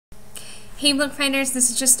Hey book finders, this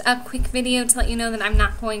is just a quick video to let you know that I'm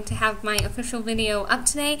not going to have my official video up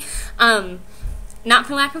today. Not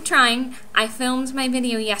for lack of trying. I filmed my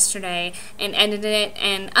video yesterday and edited it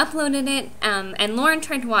and uploaded it, and Lauren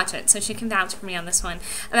tried to watch it, so she can vouch for me on this one.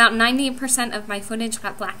 About 90% of my footage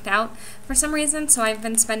got blacked out for some reason, so I've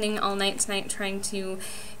been spending all night tonight trying to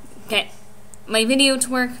get my video to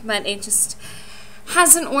work, but it just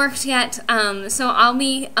hasn't worked yet, so I'll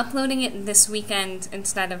be uploading it this weekend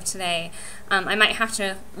instead of today. I might have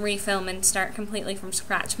to refilm and start completely from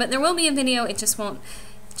scratch, but there will be a video. It just won't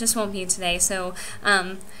be today, so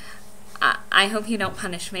I hope you don't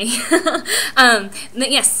punish me.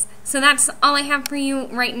 But yes, so that's all I have for you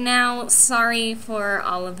right now. Sorry for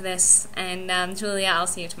all of this, and Julia, I'll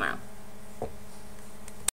see you tomorrow.